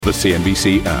The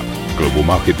CNBC app. Global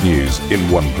market news in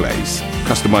one place.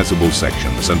 Customizable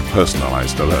sections and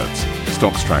personalized alerts.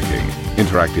 Stocks tracking,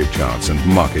 interactive charts and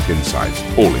market insights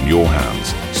all in your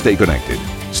hands. Stay connected.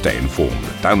 Stay informed.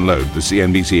 Download the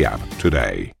CNBC app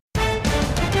today.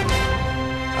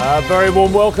 A very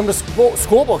warm welcome to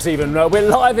Squawk even. We're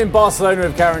live in Barcelona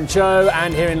with Karen Cho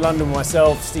and here in London with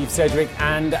myself, Steve Sedgwick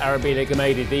and Arabella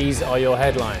Gamady. These are your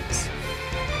headlines.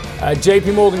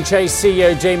 JP Morgan Chase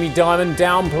CEO Jamie Dimon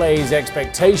downplays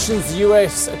expectations the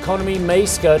US economy may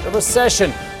skirt a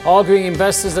recession, arguing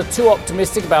investors are too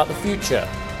optimistic about the future.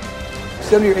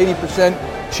 70 or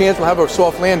 80% chance we'll have a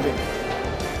soft landing.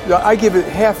 I give it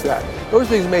half that. Those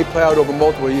things may play out over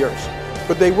multiple years,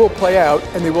 but they will play out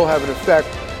and they will have an effect,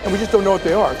 and we just don't know what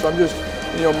they are. So I'm just,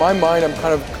 in my mind, I'm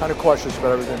kind of cautious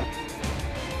about everything.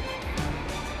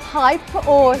 Hype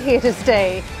or here to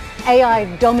stay? AI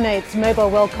dominates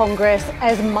Mobile World Congress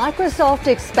as Microsoft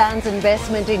expands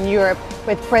investment in Europe,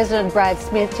 with President Brad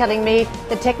Smith telling me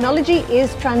the technology is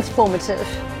transformative.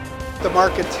 The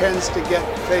market tends to get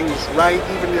things right,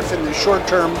 even if in the short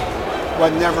term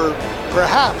one never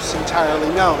perhaps entirely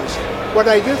knows. What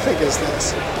I do think is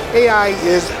this: AI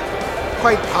is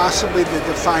quite possibly the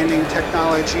defining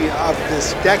technology of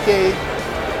this decade,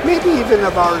 maybe even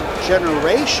of our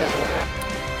generation.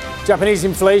 Japanese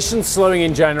inflation slowing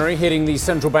in January, hitting the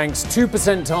central bank's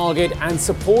 2% target and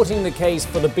supporting the case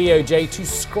for the BOJ to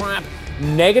scrap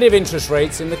negative interest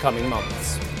rates in the coming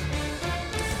months.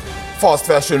 Fast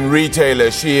fashion retailer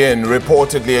Shein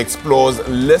reportedly explores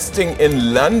listing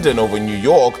in London over New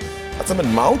York as amid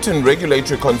mounting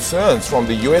regulatory concerns from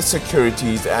the US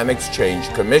Securities and Exchange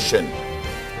Commission.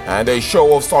 And a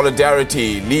show of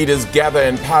solidarity. Leaders gather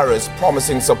in Paris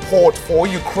promising support for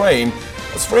Ukraine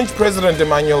as French President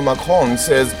Emmanuel Macron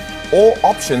says all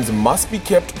options must be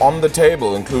kept on the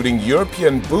table, including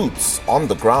European boots on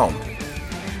the ground.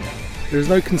 There is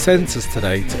no consensus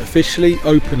today to officially,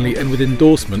 openly and with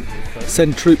endorsement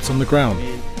send troops on the ground.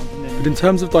 But in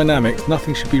terms of dynamics,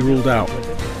 nothing should be ruled out.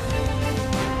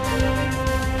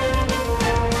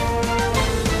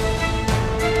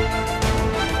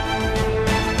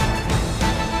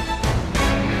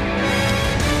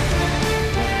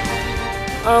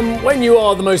 When you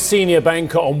are the most senior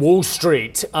banker on Wall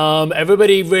Street,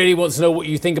 everybody really wants to know what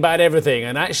you think about everything.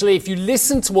 And actually, if you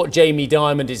listen to what Jamie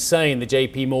Dimon is saying, the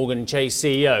JP Morgan Chase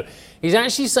CEO, he's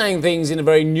actually saying things in a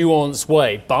very nuanced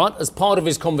way. But as part of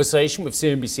his conversation with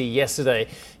CNBC yesterday,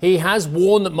 he has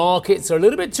warned that markets are a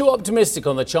little bit too optimistic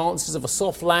on the chances of a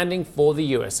soft landing for the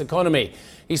US economy.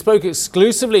 He spoke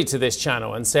exclusively to this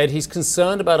channel and said he's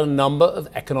concerned about a number of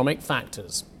economic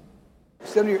factors.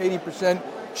 70 or 80%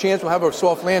 chance we'll have a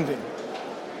soft landing.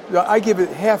 I give it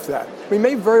half that. We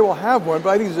may very well have one, but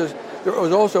I think there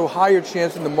was also a higher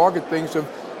chance in the market thinks of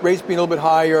rates being a little bit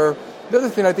higher. The other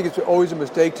thing I think it's always a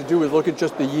mistake to do is look at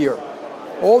just the year.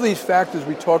 All these factors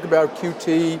we talk about,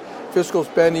 QT, fiscal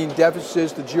spending,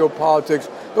 deficits, the geopolitics,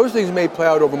 those things may play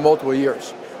out over multiple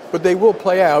years, but they will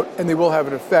play out and they will have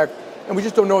an effect, and we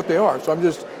just don't know what they are. So I'm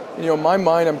just, in my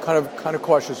mind, I'm kind of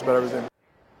cautious about everything.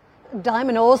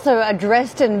 Dimon also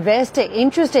addressed investor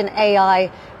interest in AI,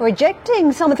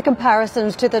 rejecting some of the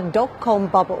comparisons to the dot-com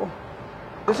bubble.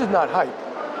 This is not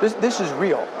hype. This is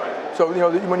real. So,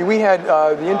 when we had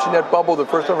the internet bubble the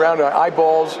first time around,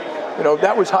 eyeballs,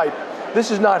 that was hype. This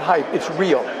is not hype. It's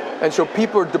real. And so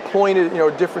people are deploying it,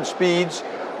 at different speeds,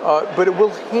 but it will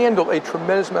handle a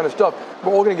tremendous amount of stuff.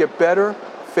 We're all going to get better,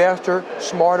 faster,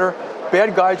 smarter.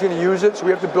 Bad guys are going to use it, so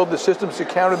we have to build the systems to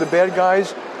counter the bad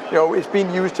guys. It's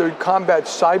being used to combat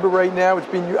cyber right now. It's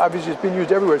being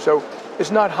used everywhere. So it's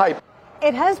not hype.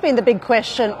 It has been the big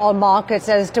question on markets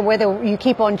as to whether you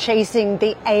keep on chasing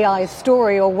the AI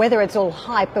story or whether it's all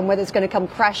hype and whether it's going to come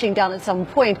crashing down at some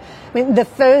point. I mean, the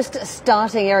first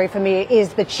starting area for me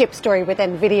is the chip story with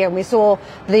NVIDIA. And we saw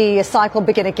the cycle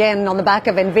begin again on the back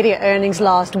of NVIDIA earnings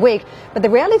last week. But the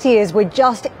reality is we're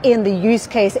just in the use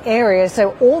case area.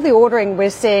 So all the ordering we're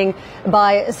seeing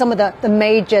by some of the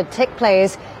major tech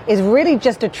players is really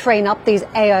just to train up these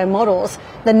AI models.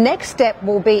 The next step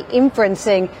will be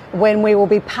inferencing, when we will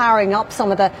be powering up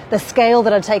some of the scale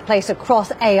that'll take place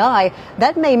across AI.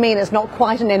 That may mean it's not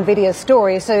quite an NVIDIA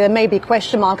story, so there may be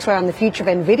question marks around the future of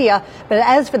NVIDIA. But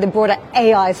as for the broader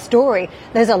AI story,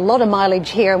 there's a lot of mileage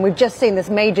here, and we've just seen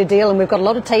this major deal, and we've got a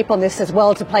lot of tape on this as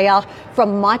well to play out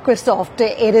from Microsoft.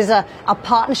 It is a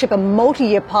partnership, a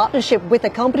multi-year partnership with a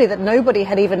company that nobody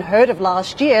had even heard of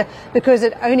last year because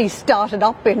it only started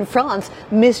up in France,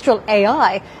 Mistral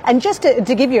AI. And just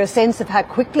to give you a sense of how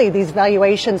quickly these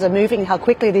valuations are moving, how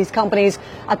quickly these companies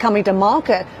are coming to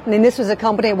market. I mean, this was a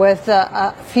company worth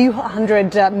a few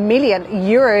hundred million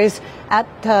euros at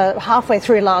halfway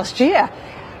through last year.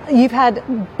 You've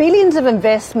had billions of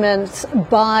investments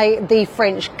by the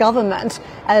French government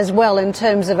as well in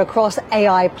terms of across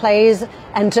AI plays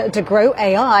and to grow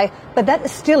AI, but that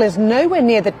still is nowhere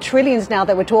near the trillions now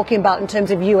that we're talking about in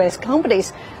terms of US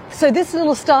companies. So this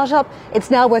little startup,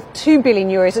 it's now worth 2 billion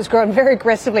euros. It's grown very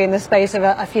aggressively in the space of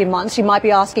a few months. You might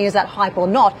be asking, is that hype or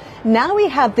not? Now we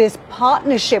have this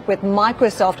partnership with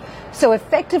Microsoft. So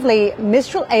effectively,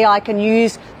 Mistral AI can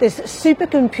use this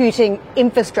supercomputing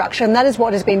infrastructure, and that is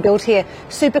what has been built here,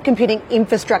 supercomputing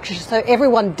infrastructure, so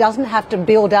everyone doesn't have to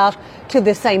build out to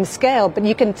the same scale, but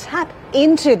you can tap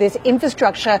into this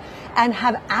infrastructure and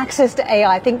have access to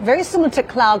AI. I think very similar to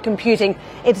cloud computing,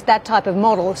 it's that type of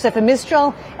model. So for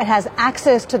Mistral, it has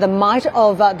access to the might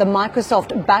of the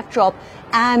Microsoft backdrop,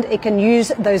 and it can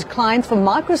use those clients for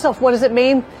Microsoft. What does it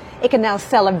mean? It can now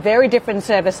sell a very different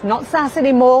service, not SaaS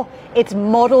anymore. It's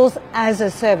models as a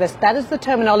service. That is the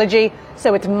terminology.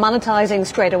 So it's monetizing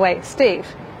straight away. Steve.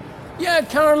 Yeah,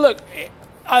 Karen, look,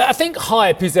 I think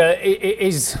hype is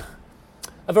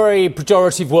a very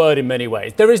pejorative word in many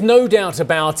ways. There is no doubt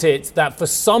about it that for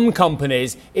some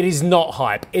companies, it is not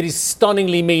hype. It is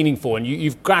stunningly meaningful. And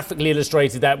you've graphically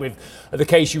illustrated that with the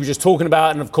case you were just talking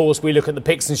about. And of course, we look at the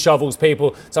picks and shovels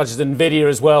people, such as NVIDIA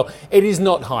as well. It is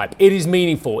not hype. It is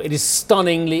meaningful. It is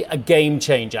stunningly a game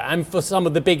changer. And for some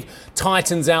of the big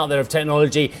titans out there of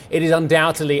technology, it is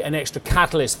undoubtedly an extra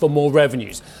catalyst for more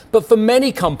revenues. But for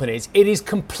many companies, it is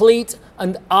complete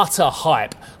and utter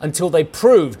hype until they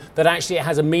prove that actually it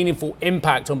has a meaningful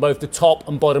impact on both the top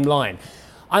and bottom line.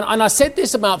 And I said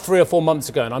this about 3 or 4 months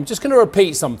ago, and I'm just going to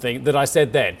repeat something that I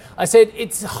said then. I said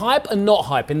it's hype and not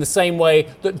hype in the same way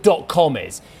that .com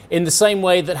is, in the same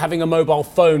way that having a mobile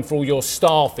phone for all your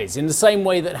staff is, in the same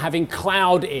way that having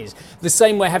cloud is, the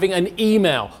same way having an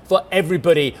email for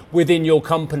everybody within your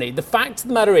company. The fact of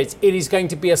the matter is, it is going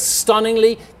to be a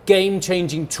stunningly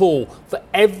game-changing tool for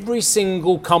every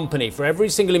single company, for every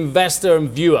single investor and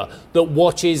viewer that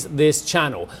watches this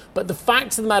channel. But the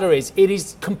fact of the matter is, it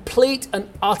is complete and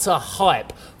utter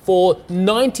hype for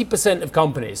 90% of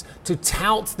companies to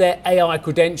tout their AI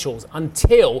credentials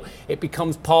until it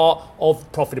becomes part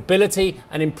of profitability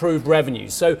and improved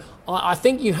revenues. So I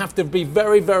think you have to be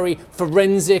very, very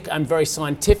forensic and very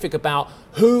scientific about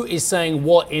who is saying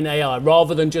what in AI,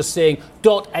 rather than just seeing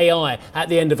 .ai at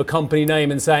the end of a company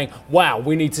name and saying, wow,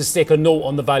 we need to stick a naught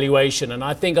on the valuation. And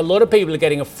I think a lot of people are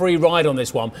getting a free ride on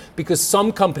this one because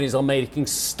some companies are making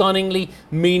stunningly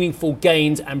meaningful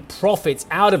gains and profits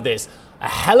out of this. A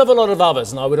hell of a lot of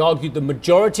others, and I would argue the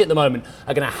majority at the moment,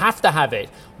 are going to have it,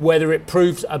 whether it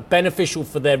proves beneficial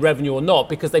for their revenue or not,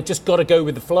 because they've just got to go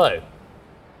with the flow.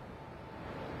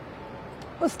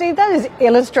 Well, Steve, that is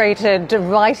illustrated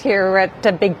right here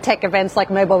at big tech events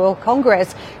like Mobile World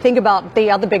Congress. Think about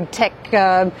the other big tech,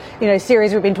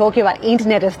 series we've been talking about,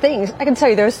 Internet of Things. I can tell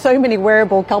you there are so many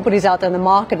wearable companies out there in the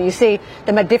market. You see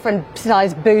them at different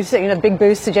size booths. Big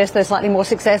booths suggest they're slightly more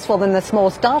successful than the small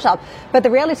startup. But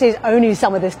the reality is only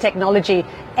some of this technology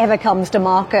ever comes to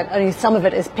market. Only some of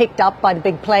it is picked up by the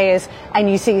big players, and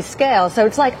you see scale. So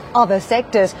it's like other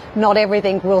sectors. Not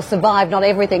everything will survive. Not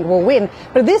everything will win.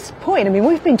 But at this point,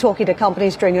 we've been talking to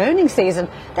companies during earnings season.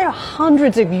 There are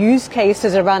hundreds of use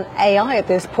cases around AI at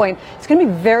this point. It's going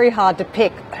to be very hard to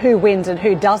pick who wins and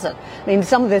who doesn't.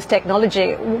 Some of this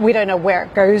technology, we don't know where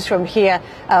it goes from here.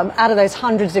 Out of those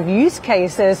hundreds of use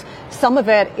cases, some of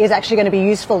it is actually going to be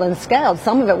useful and scaled.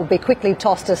 Some of it will be quickly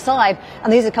tossed aside.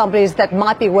 And these are companies that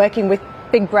might be working with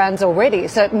big brands already.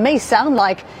 So it may sound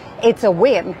like it's a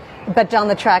win, but down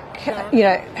the track,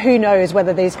 who knows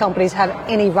whether these companies have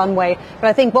any runway. But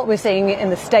I think what we're seeing in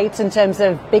the States in terms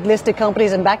of big listed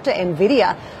companies, and back to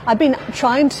NVIDIA, I've been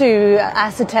trying to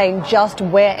ascertain just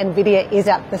where NVIDIA is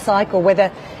at the cycle,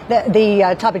 whether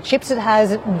the type of chips it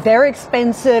has, very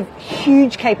expensive,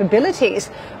 huge capabilities,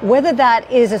 whether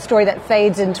that is a story that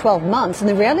fades in 12 months. And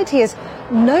the reality is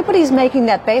nobody's making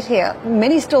that bet here.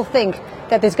 Many still think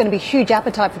that there's going to be huge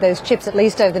appetite for those chips at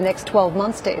least over the next 12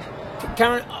 months, Steve.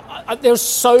 Karen, there's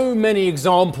so many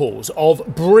examples of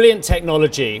brilliant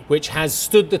technology which has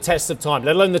stood the test of time,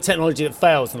 let alone the technology that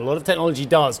fails, and a lot of technology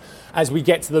does as we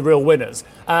get to the real winners.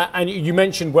 And you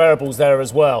mentioned wearables there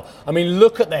as well.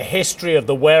 Look at the history of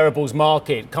the wearables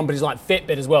market, companies like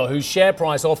Fitbit as well, whose share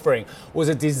price offering was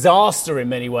a disaster in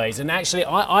many ways. And actually,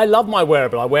 I love my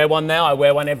wearable. I wear one now. I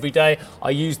wear one every day. I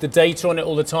use the data on it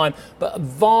all the time. But a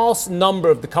vast number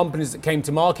of the companies that came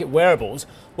to market wearables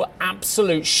were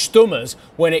absolute stummers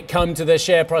when it came to their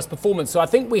share price performance. So I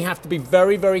think we have to be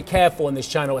very, very careful on this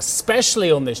channel,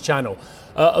 especially on this channel,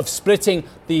 of splitting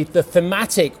the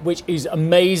thematic, which is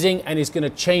amazing and is going to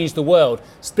change the world.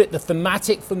 Split the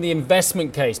thematic from the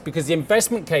investment case, because the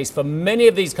investment case for many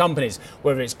of these companies,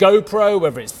 whether it's GoPro,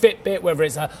 whether it's Fitbit, whether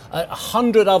it's a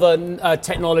hundred other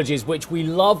technologies, which we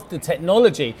love the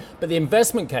technology, but the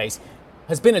investment case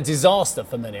has been a disaster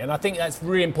for many. And I think that's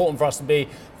really important for us to be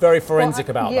very forensic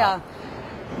about that.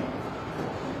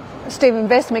 Steve,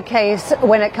 investment case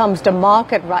when it comes to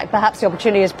market, right? Perhaps the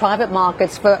opportunity is private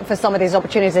markets for some of these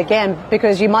opportunities again,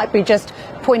 because you might be just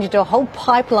pointing to a whole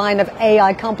pipeline of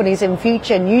AI companies in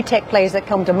future, new tech plays that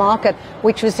come to market,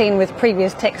 which we've seen with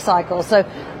previous tech cycles. So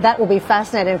that will be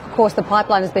fascinating. Of course, the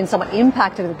pipeline has been somewhat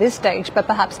impacted at this stage, but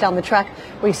perhaps down the track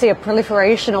we see a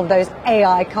proliferation of those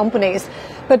AI companies.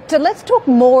 But let's talk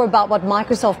more about what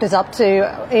Microsoft is up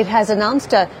to. It has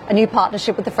announced a new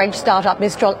partnership with the French startup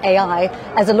Mistral AI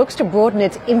as it looks to broaden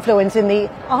its influence in the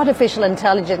artificial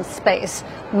intelligence space.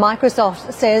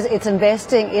 Microsoft says it's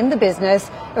investing in the business,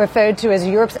 referred to as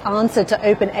Europe's answer to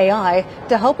OpenAI,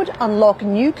 to help it unlock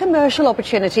new commercial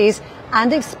opportunities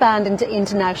and expand into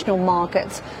international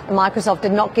markets. Microsoft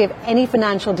did not give any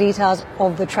financial details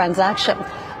of the transaction.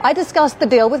 I discussed the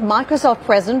deal with Microsoft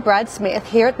President Brad Smith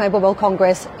here at Mobile World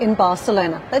Congress in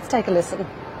Barcelona. Let's take a listen.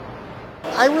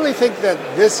 I really think that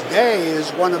this day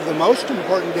is one of the most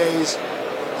important days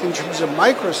in terms of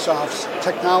Microsoft's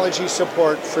technology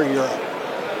support for Europe.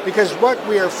 Because what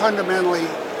we are fundamentally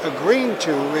agreeing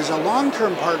to is a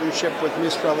long-term partnership with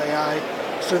Mistral AI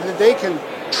so that they can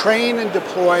train and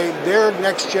deploy their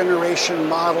next generation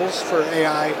models for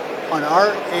AI on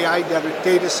our AI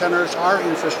data centers, our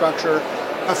infrastructure,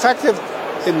 effective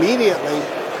immediately.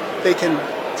 They can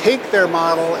take their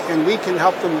model and we can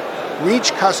help them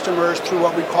reach customers through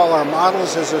what we call our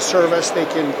models as a service. They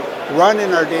can run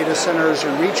in our data centers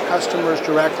and reach customers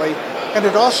directly. And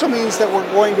it also means that we're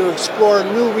going to explore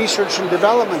new research and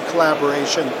development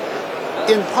collaboration,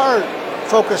 in part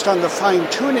focused on the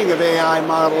fine-tuning of AI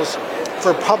models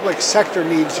for public sector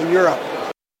needs in Europe.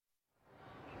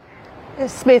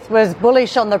 Smith was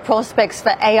bullish on the prospects for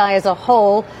AI as a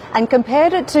whole and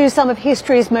compared it to some of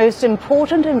history's most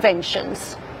important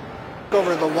inventions.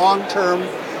 Over the long term,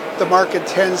 the market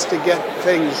tends to get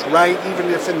things right, even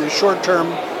if in the short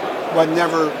term one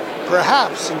never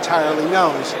perhaps entirely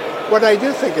knows. What I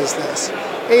do think is this: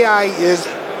 AI is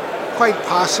quite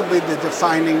possibly the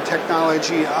defining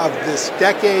technology of this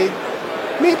decade,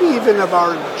 maybe even of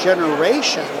our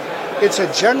generation. It's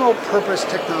a general purpose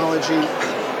technology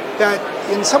that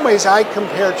in some ways I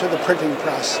compare to the printing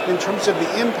press in terms of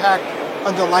the impact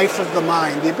on the life of the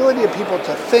mind, the ability of people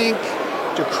to think,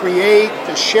 to create,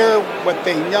 to share what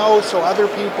they know so other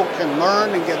people can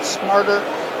learn and get smarter,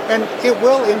 and it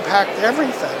will impact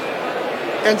everything.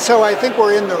 And so I think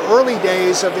we're in the early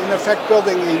days of, in effect,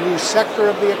 building a new sector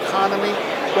of the economy,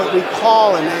 what we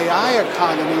call an AI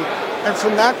economy. And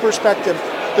from that perspective,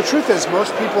 the truth is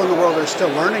most people in the world are still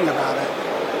learning about it.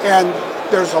 And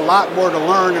there's a lot more to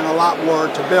learn and a lot more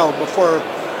to build before,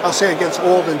 I'll say, it gets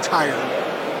old and tired.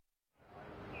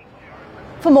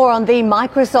 For more on the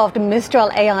Microsoft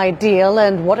Mistral AI deal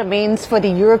and what it means for the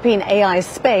European AI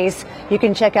space, you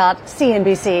can check out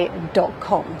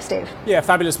cnbc.com. Steve. Yeah,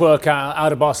 fabulous work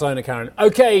out of Barcelona, Karen.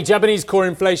 Okay, Japanese core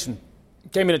inflation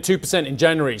came in at 2% in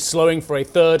January, slowing for a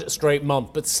third straight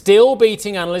month, but still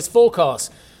beating analyst forecasts.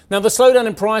 Now, the slowdown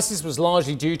in prices was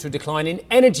largely due to a decline in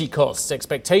energy costs.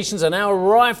 Expectations are now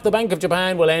rife. The Bank of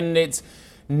Japan will end its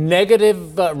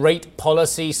negative rate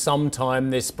policy sometime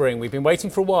this spring. We've been waiting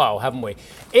for a while, haven't we?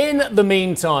 In the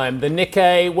meantime, the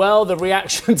Nikkei, well, the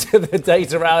reaction to the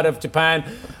data out of Japan,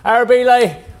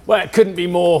 Arabile, well, it couldn't be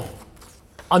more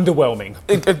underwhelming.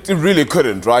 It really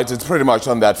couldn't, right? It's pretty much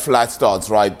on that flat stance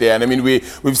right there. And I mean,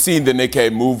 we've seen the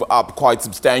Nikkei move up quite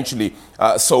substantially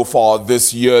so far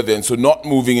this year then. So not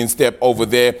moving in step over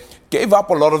there. Gave up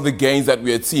a lot of the gains that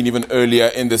we had seen even earlier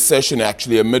in the session,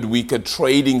 actually, a midweek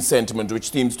trading sentiment,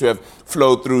 which seems to have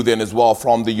flowed through then as well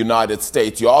from the United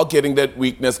States. You are getting that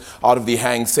weakness out of the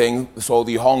Hang Seng. So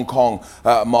the Hong Kong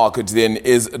market then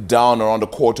is down around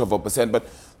 0.25%. But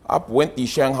up went the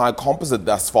Shanghai Composite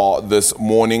thus far this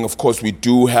morning. Of course, we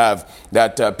do have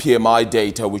that PMI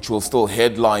data, which will still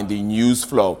headline the news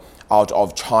flow out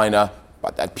of China.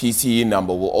 But that PCE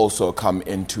number will also come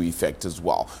into effect as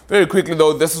well. Very quickly,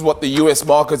 though, this is what the U.S.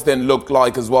 markets then looked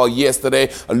like as well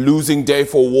yesterday. A losing day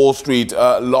for Wall Street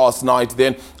last night.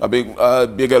 Then a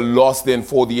bigger loss then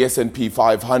for the S&P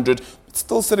 500. It's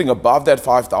still sitting above that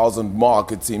 5,000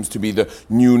 mark. It seems to be the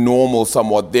new normal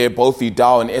somewhat there. Both the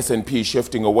Dow and S&P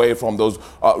shifting away from those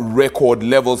record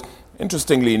levels.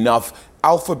 Interestingly enough,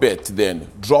 Alphabet then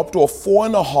dropped off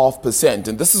 4.5%,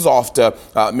 and this is after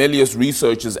Melius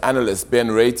researchers analyst Ben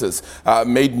Reiters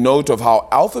made note of how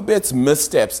Alphabet's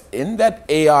missteps in that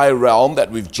AI realm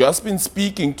that we've just been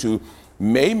speaking to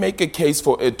may make a case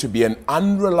for it to be an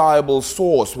unreliable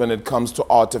source when it comes to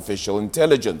artificial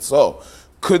intelligence. So,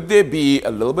 could there be a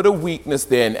little bit of weakness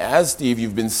then, as Steve,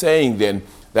 you've been saying then,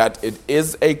 that it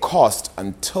is a cost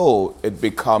until it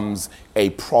becomes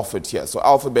a profit here? So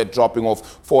Alphabet dropping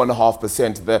off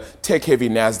 4.5%, the tech-heavy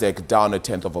NASDAQ down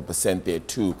 0.1% there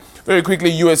too. Very quickly,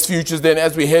 US futures then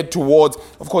as we head towards,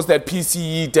 of course, that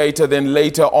PCE data then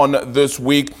later on this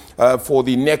week for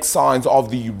the next signs of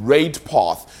the rate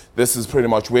path. This is pretty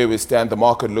much where we stand. The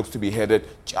market looks to be headed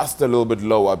just a little bit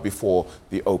lower before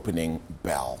the opening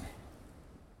bell.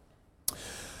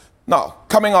 Now,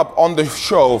 coming up on the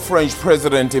show, French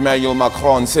President Emmanuel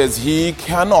Macron says he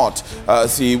cannot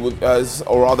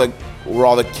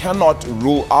cannot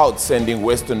rule out sending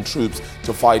Western troops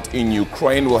to fight in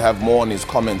Ukraine. We'll have more on his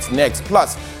comments next.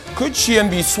 Plus, could Shein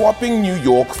be swapping New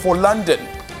York for London?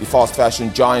 The fast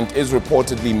fashion giant is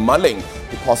reportedly mulling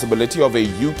the possibility of a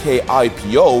UK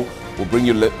IPO. We'll bring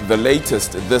you the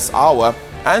latest this hour.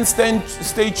 And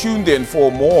stay tuned then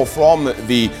for more from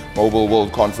the Mobile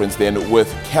World Conference then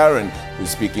with Karen,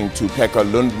 who's speaking to Pekka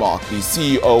Lundmark, the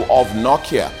CEO of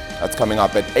Nokia. That's coming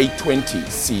up at 8:20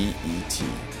 CET.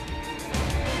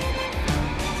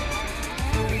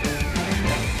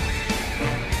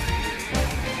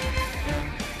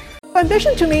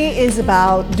 Ambition to me is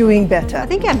about doing better. I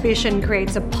think ambition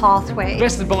creates a pathway. The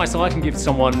best advice I can give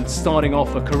someone starting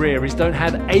off a career is don't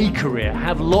have a career,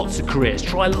 have lots of careers,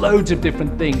 try loads of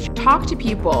different things. Talk to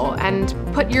people and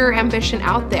put your ambition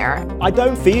out there. I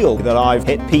don't feel that I've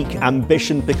hit peak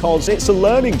ambition because it's a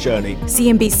learning journey.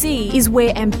 CNBC is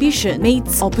where ambition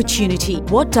meets opportunity.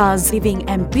 What does living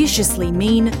ambitiously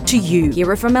mean to you?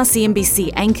 Hear it from our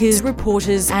CNBC anchors,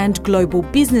 reporters and global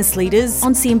business leaders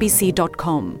on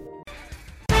CNBC.com.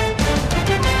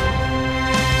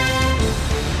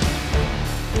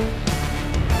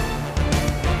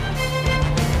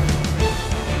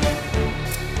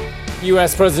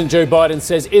 US President Joe Biden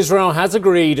says Israel has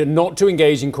agreed not to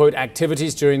engage in, quote,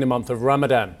 activities during the month of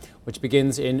Ramadan, which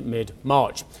begins in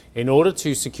mid-March, in order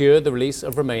to secure the release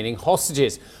of remaining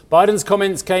hostages. Biden's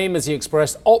comments came as he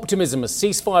expressed optimism a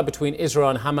ceasefire between Israel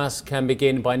and Hamas can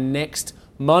begin by next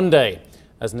Monday,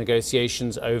 as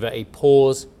negotiations over a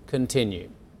pause continue.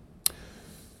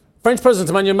 French President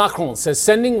Emmanuel Macron says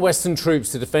sending Western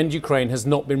troops to defend Ukraine has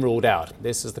not been ruled out.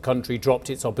 This as the country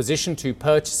dropped its opposition to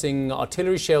purchasing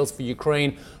artillery shells for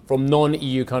Ukraine from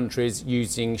non-EU countries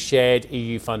using shared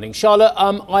EU funding. Charlotte,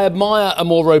 I admire a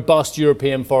more robust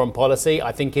European foreign policy.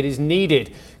 I think it is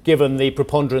needed given the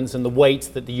preponderance and the weight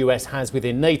that the US has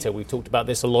within NATO. We've talked about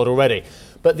this a lot already.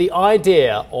 But the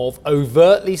idea of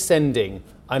overtly sending,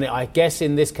 and I guess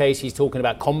in this case he's talking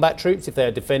about combat troops if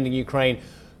they're defending Ukraine,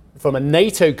 from a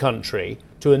NATO country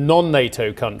to a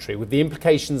non-NATO country, with the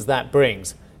implications that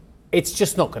brings, it's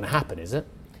just not going to happen, is it?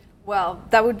 Well,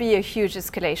 that would be a huge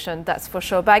escalation, that's for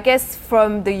sure. But I guess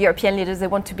from the European leaders, they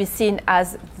want to be seen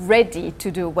as ready to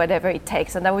do whatever it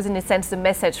takes. And that was, in a sense, the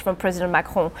message from President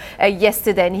Macron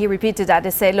yesterday. And he repeated that.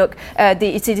 They say, look,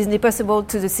 it is impossible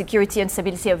to the security and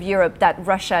stability of Europe that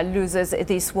Russia loses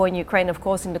this war in Ukraine. Of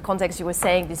course, in the context you were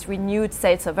saying, this renewed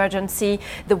state of urgency,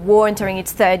 the war entering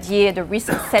its third year, the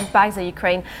recent setbacks that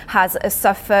Ukraine has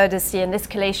suffered, an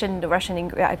escalation in the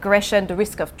Russian aggression, the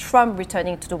risk of Trump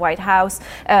returning to the White House,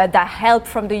 that help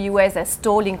from the US, that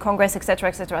stalled in Congress, etc.,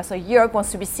 etc. So Europe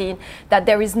wants to be seen that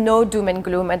there is no doom and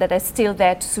gloom and that they're still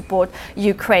there to support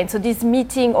Ukraine. So this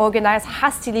meeting organized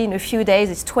hastily in a few days,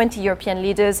 it's 20 European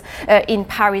leaders in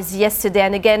Paris yesterday.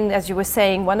 And again, as you were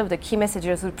saying, one of the key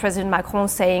messages was President Macron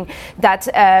saying that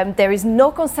there is no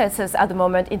consensus at the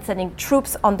moment in sending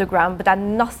troops on the ground, but that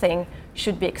nothing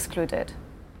should be excluded.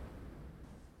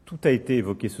 Tout a été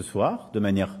évoqué ce soir de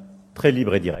manière très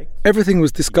libre et directe. Everything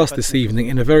was discussed this evening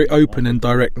in a very open and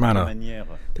direct manner.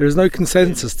 There is no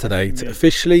consensus today to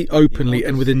officially, openly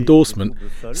and with endorsement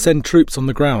send troops on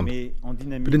the ground.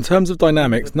 But in terms of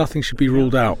dynamics, nothing should be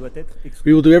ruled out.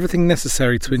 We will do everything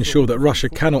necessary to ensure that Russia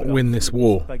cannot win this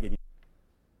war.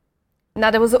 Now,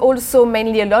 there was also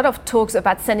mainly a lot of talks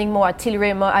about sending more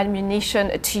artillery, more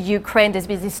ammunition to Ukraine. There's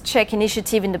been this Czech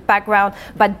initiative in the background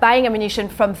about buying ammunition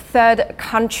from third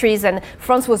countries. And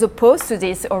France was opposed to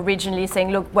this originally,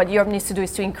 saying, look, what Europe needs to do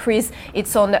is to increase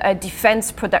its own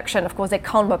defense production. Of course, they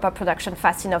can't ramp up production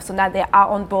fast enough. So now they are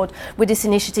on board with this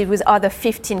initiative with other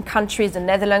 15 countries. The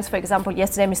Netherlands, for example,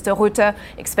 yesterday, Mr. Rutte,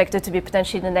 expected to be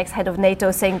potentially the next head of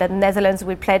NATO, saying that the Netherlands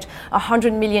will pledge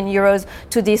 100 million euros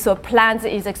to this. So plans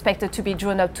is expected to be be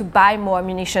drawn up to buy more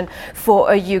ammunition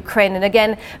for Ukraine. And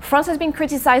again, France has been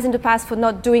criticized in the past for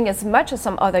not doing as much as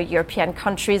some other European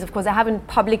countries. Of course, they haven't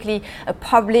publicly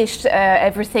published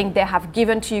everything they have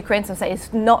given to Ukraine. Some say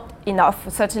it's not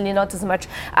enough, certainly not as much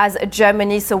as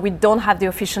Germany. So we don't have the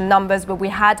official numbers, but we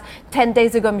had 10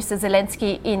 days ago Mr.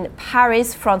 Zelensky in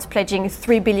Paris, France pledging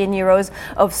 3 billion euros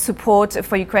of support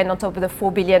for Ukraine on top of the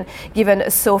 4 billion given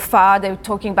so far. They're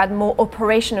talking about more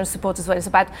operational support as well. It's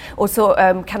about also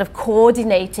kind of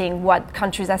coordinating what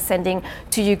countries are sending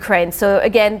to Ukraine. So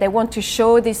again, they want to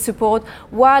show this support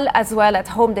while as well at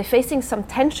home they're facing some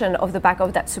tension off the back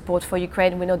of that support for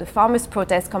Ukraine. We know the farmers'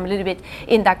 protests come a little bit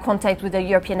in that context with the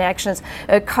European elections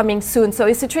coming soon. So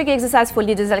it's a tricky exercise for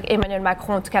leaders like Emmanuel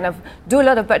Macron to kind of do a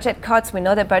lot of budget cuts. We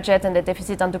know their budget and the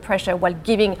deficit under pressure while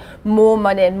giving more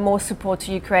money and more support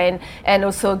to Ukraine, and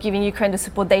also giving Ukraine the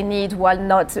support they need while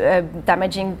not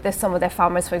damaging some of their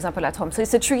farmers, for example, at home. So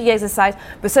it's a tricky exercise,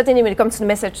 but certainly when it comes to the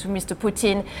message to Mr.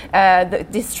 Putin,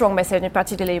 this strong message, and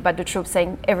particularly about the troops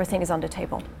saying everything is on the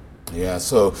table. Yeah,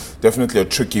 so definitely a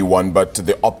tricky one, but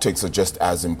the optics are just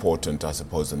as important, I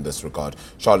suppose, in this regard.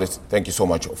 Charlotte, thank you so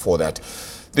much for that.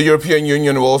 The European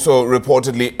Union will also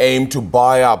reportedly aim to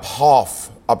buy up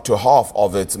to half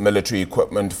of its military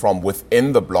equipment from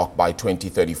within the bloc by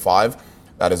 2035.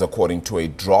 That is according to a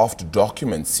draft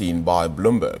document seen by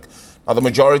Bloomberg. Now, the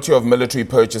majority of military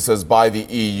purchases by the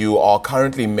EU are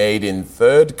currently made in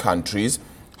third countries.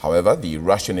 However, the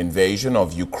Russian invasion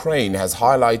of Ukraine has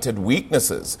highlighted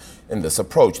weaknesses in this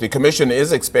approach. The Commission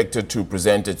is expected to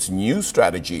present its new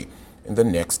strategy in the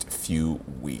next few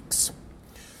weeks.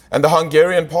 And the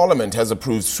Hungarian parliament has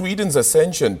approved Sweden's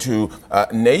accession to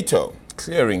NATO,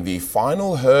 clearing the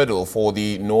final hurdle for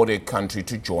the Nordic country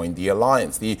to join the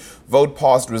alliance. The vote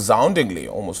passed resoundingly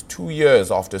almost 2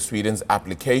 years after Sweden's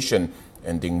application,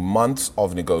 ending months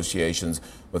of negotiations,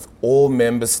 with all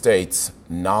member states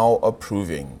now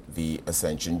approving the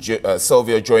accession.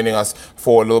 Sylvia joining us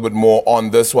for a little bit more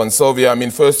on this one. Sylvia, I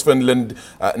mean, first Finland,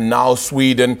 now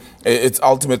Sweden. It's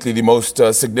ultimately the most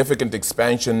significant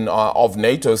expansion of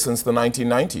NATO since the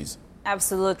 1990s.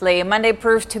 Absolutely. Monday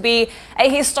proved to be a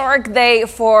historic day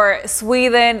for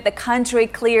Sweden. The country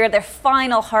cleared their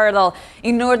final hurdle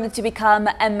in order to become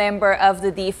a member of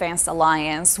the Defense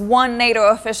Alliance. One NATO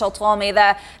official told me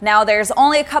that now there's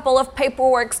only a couple of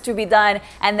paperwork to be done,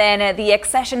 and then the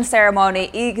accession ceremony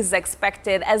is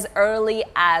expected as early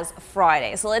as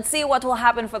Friday. So let's see what will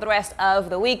happen for the rest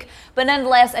of the week. But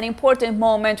nonetheless, an important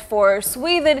moment for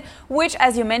Sweden, which,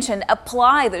 as you mentioned,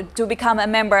 applied to become a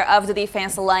member of the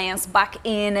Defense Alliance back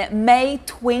in May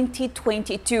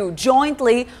 2022,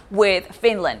 jointly with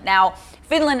Finland. Now,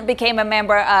 Finland became a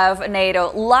member of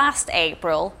NATO last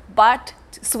April, but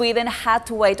Sweden had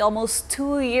to wait almost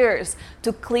 2 years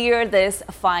to clear this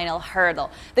final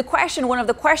hurdle. One of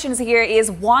the questions here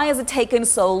is, why has it taken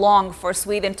so long for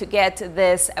Sweden to get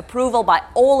this approval by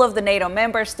all of the NATO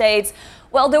member states?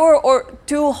 Well, there were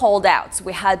two holdouts.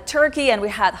 We had Turkey and we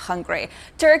had Hungary.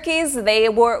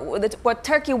 What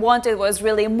Turkey wanted was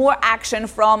really more action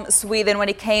from Sweden when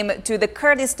it came to the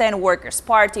Kurdistan Workers'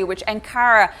 Party, which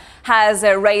Ankara has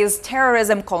raised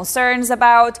terrorism concerns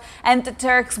about. And the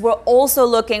Turks were also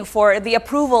looking for the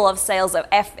approval of sales of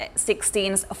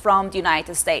F-16s from the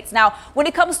United States. Now, when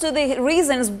it comes to the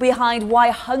reasons behind why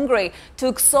Hungary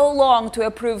took so long to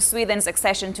approve Sweden's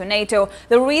accession to NATO,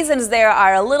 the reasons there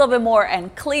are a little bit more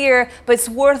unclear, but it's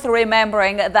worth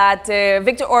remembering that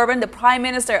Viktor Orban, the Prime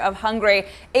Minister of Hungary,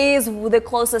 is the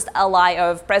closest ally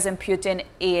of President Putin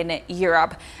in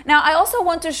Europe. Now, I also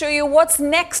want to show you what's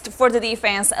next for the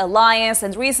Defense Alliance,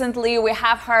 and recently we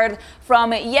have heard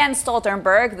from Jens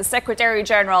Stoltenberg, the Secretary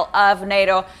General of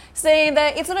NATO, saying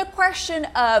that it's not a question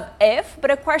of if,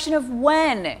 but a question of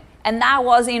when. And that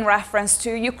was in reference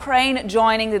to Ukraine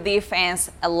joining the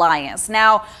Defense Alliance.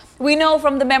 Now, we know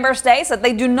from the member states that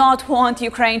they do not want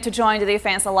Ukraine to join the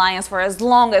Defense Alliance for as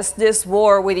long as this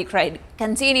war with Ukraine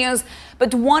continues.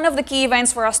 But one of the key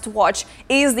events for us to watch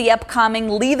is the upcoming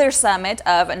Leader Summit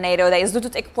of NATO that is due to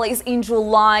take place in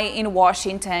July in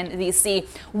Washington, D.C.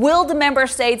 Will the member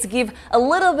states give a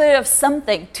little bit of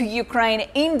something to Ukraine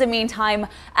in the meantime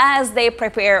as they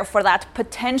prepare for that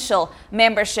potential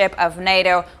membership of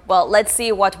NATO? Well, let's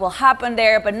see what will happen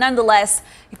there. But nonetheless,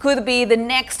 it could be the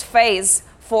next phase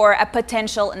for a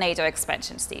potential NATO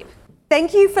expansion, Steve.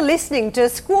 Thank you for listening to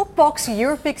Squawk Box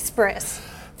Europe Express.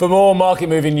 For more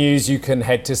market-moving news, you can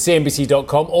head to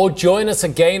cnbc.com or join us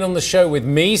again on the show with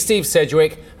me, Steve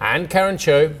Sedgwick, and Karen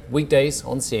Cho, weekdays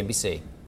on CNBC.